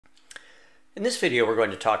In this video, we're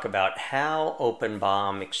going to talk about how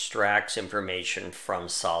OpenBOM extracts information from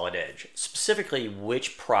Solid Edge, specifically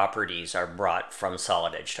which properties are brought from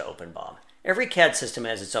Solid Edge to OpenBOM. Every CAD system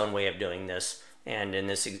has its own way of doing this, and in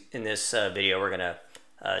this video, we're going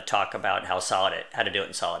to talk about how to do it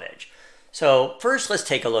in Solid Edge. So first, let's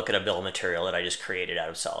take a look at a bill of material that I just created out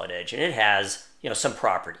of Solid Edge, and it has some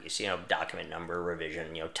properties, document number, revision,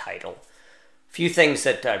 title. Few things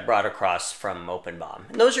that I brought across from OpenBOM.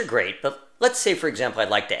 And those are great, but let's say, for example, I'd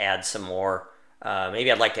like to add some more. Maybe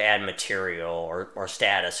I'd like to add material or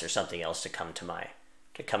status or something else to come to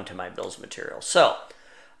my bills of material. So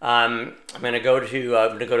I'm going to go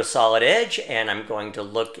to Solid Edge, and I'm going to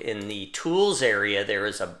look in the Tools area. There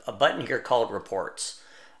is a button here called Reports.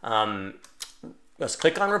 Let's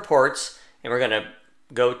click on Reports, and we're going to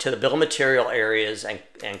go to the bill of material areas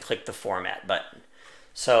and click the Format button.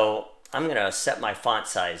 So I'm going to set my font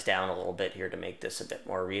size down a little bit here to make this a bit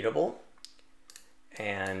more readable.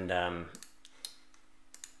 And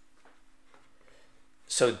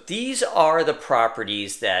so these are the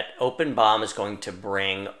properties that OpenBOM is going to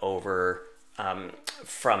bring over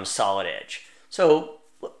from Solid Edge. So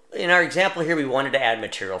in our example here, we wanted to add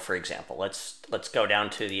material, for example. Let's go down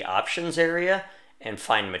to the Options area and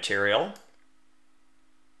find Material.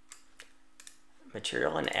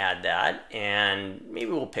 And add that, and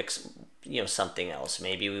maybe we'll pick something else.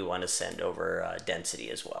 Maybe we want to send over density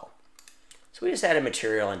as well. So we just added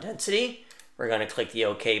material and density. We're going to click the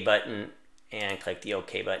OK button and click the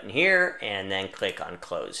OK button here, and then click on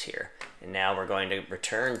Close here. And now we're going to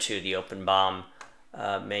return to the OpenBOM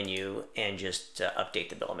menu and just update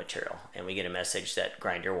the bill of material. And we get a message that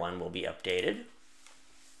Grinder 1 will be updated.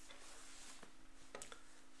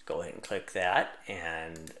 Go ahead and click that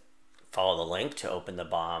and follow the link to open the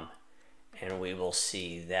BOM, and we will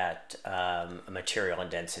see that material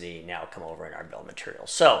and density now come over in our bill of material.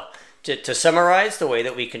 So to summarize, the way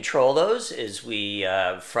that we control those is we,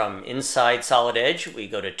 from inside Solid Edge, we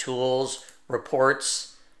go to Tools,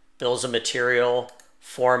 Reports, Bills of Material,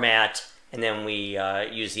 Format, and then we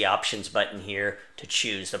use the Options button here to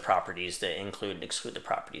choose the properties, that include and exclude the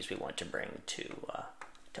properties we want to bring to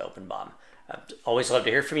OpenBOM. Always love to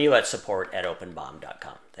hear from you at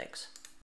support@openbom.com. Thanks.